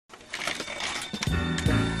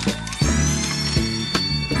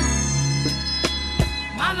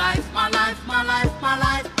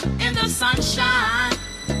sunshine.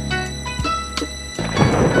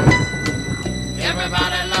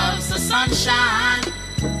 Everybody loves the sunshine.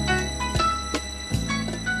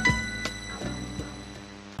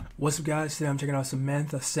 What's up, guys? Today I'm checking out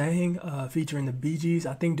Samantha Saying, featuring the Bee Gees,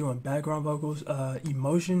 I think doing background vocals,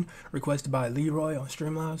 Emotion, requested by Leroy on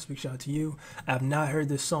Streamlabs. Big shout out to you. I have not heard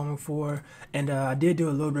this song before, and I did do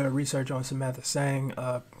a little bit of research on Samantha Saying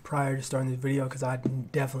prior to starting this video, because I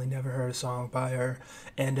definitely never heard a song by her.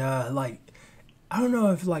 And I don't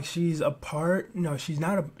know if she's a part. No, she's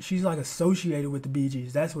not. She's like associated with the Bee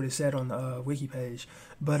Gees. That's what it said on the wiki page.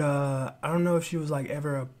 But I don't know if she was like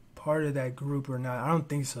ever a part of that group or not. I don't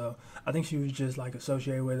think so. I think she was just like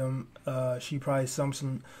associated with them. She probably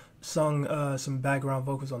sung some background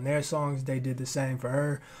vocals on their songs. They did the same for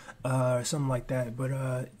her, or something like that.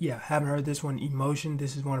 But yeah, haven't heard this one, Emotion.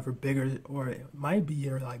 This is one of her bigger, or it might be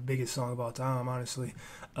her like biggest song of all time, honestly.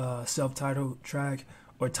 Self-titled track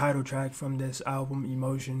or title track from this album,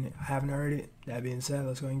 Emotion. I haven't heard it. That being said,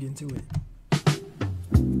 let's go ahead and get into it.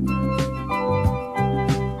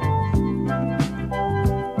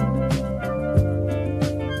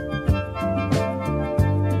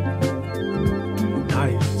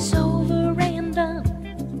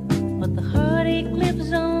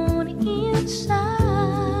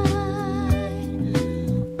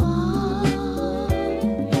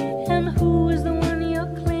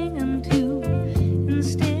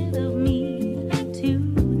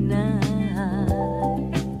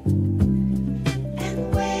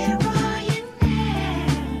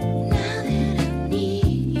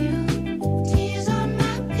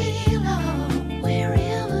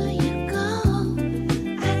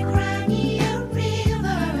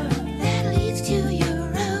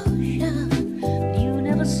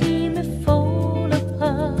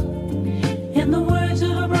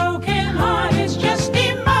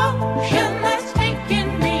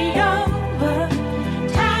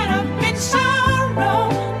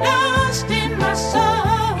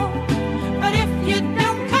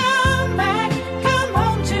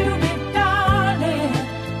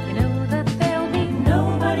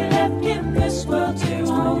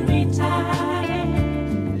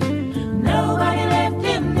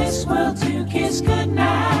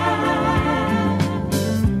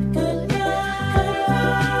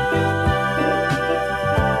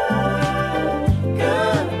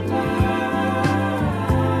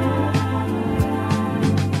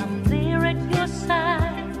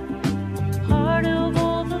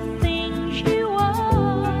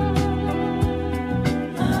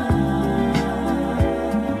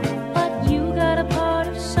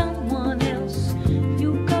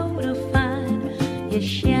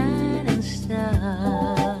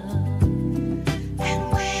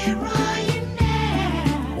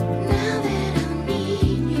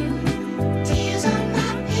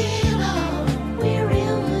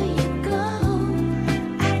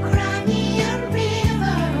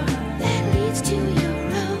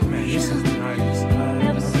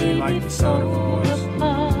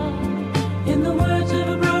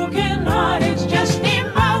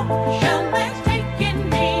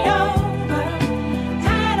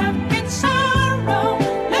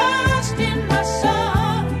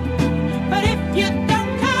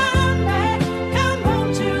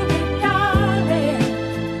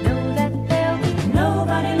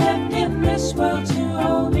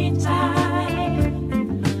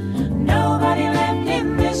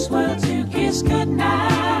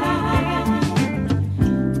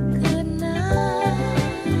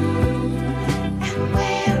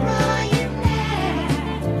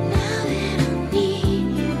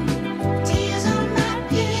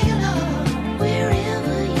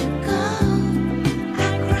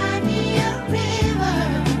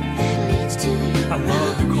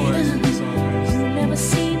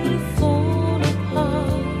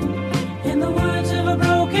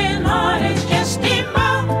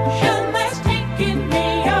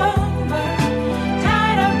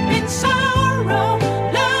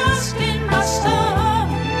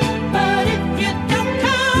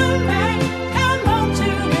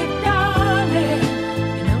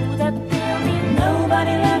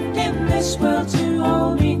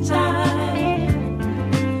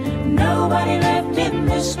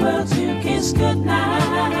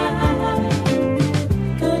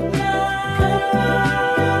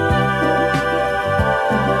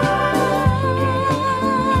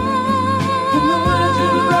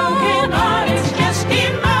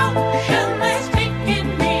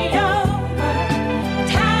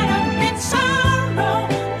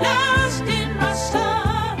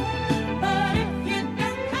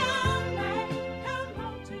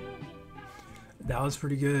 That was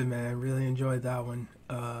pretty good, man. Really enjoyed that one.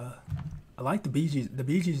 I like the Bee Gees. The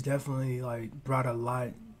Bee Gees definitely like brought a lot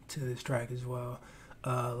to this track as well.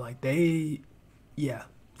 Like yeah,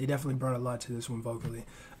 they definitely brought a lot to this one vocally.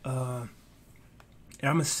 And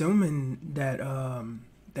I'm assuming that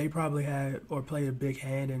they probably had or played a big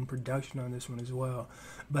hand in production on this one as well.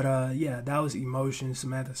 But yeah, that was Emotion.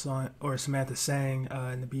 Samantha sang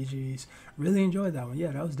in the Bee Gees. Really enjoyed that one. Yeah,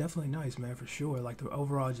 that was definitely nice, man, for sure. Like the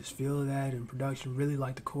overall just feel of that and production. Really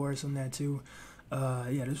like the chorus on that too.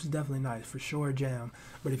 Yeah, this was definitely nice, for sure, jam.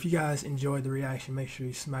 But if you guys enjoyed the reaction, make sure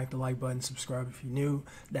you smack the like button, subscribe if you're new.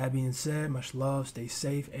 That being said, much love, stay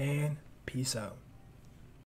safe, and peace out.